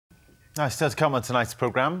Nice to come on tonight's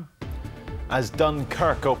programme. As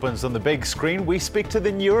Dunkirk opens on the big screen, we speak to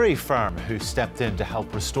the Newry firm who stepped in to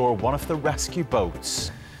help restore one of the rescue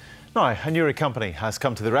boats. Now, a Newry company has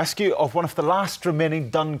come to the rescue of one of the last remaining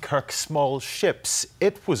Dunkirk small ships.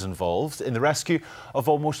 It was involved in the rescue of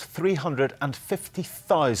almost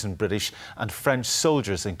 350,000 British and French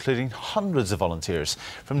soldiers, including hundreds of volunteers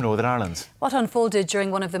from Northern Ireland. What unfolded during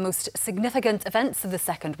one of the most significant events of the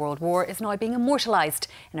Second World War is now being immortalised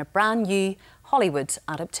in a brand new Hollywood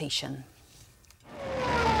adaptation.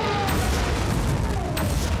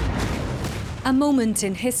 A moment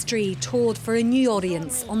in history told for a new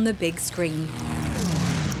audience on the big screen.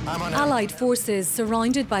 Allied forces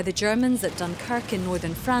surrounded by the Germans at Dunkirk in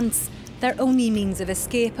northern France, their only means of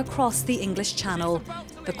escape across the English Channel.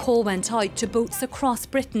 The call went out to boats across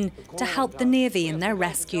Britain to help the Navy in their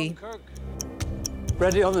rescue.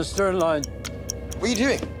 Ready on the stern line. What are you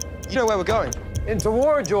doing? You know where we're going. Into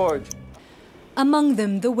war, George. Among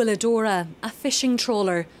them, the Willdora, a fishing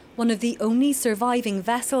trawler, one of the only surviving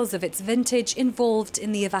vessels of its vintage involved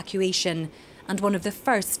in the evacuation, and one of the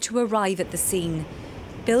first to arrive at the scene.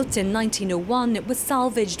 Built in 1901, it was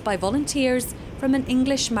salvaged by volunteers from an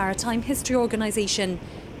English maritime history organisation.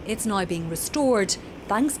 It's now being restored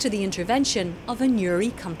thanks to the intervention of a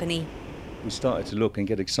Newry company. We started to look and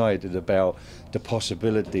get excited about the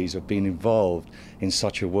possibilities of being involved in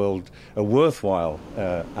such a worthwhile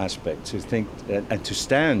aspect, to think and to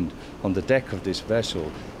stand on the deck of this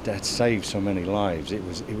vessel that saved so many lives. It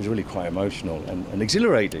was really quite emotional and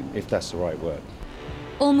exhilarating, if that's the right word.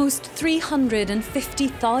 Almost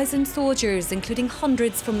 350,000 soldiers, including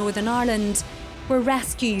hundreds from Northern Ireland, were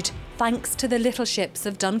rescued thanks to the little ships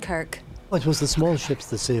of Dunkirk. It was the small ships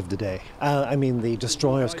that saved the day. The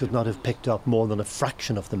destroyers could not have picked up more than a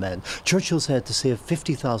fraction of the men. Churchill said to save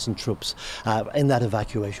 50,000 troops in that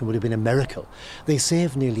evacuation would have been a miracle. They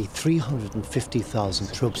saved nearly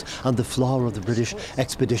 350,000 troops and the flower of the British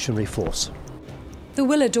Expeditionary Force. The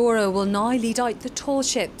Willdora will now lead out the tall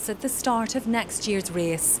ships at the start of next year's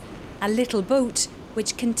race. A little boat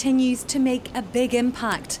which continues to make a big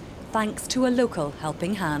impact thanks to a local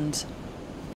helping hand.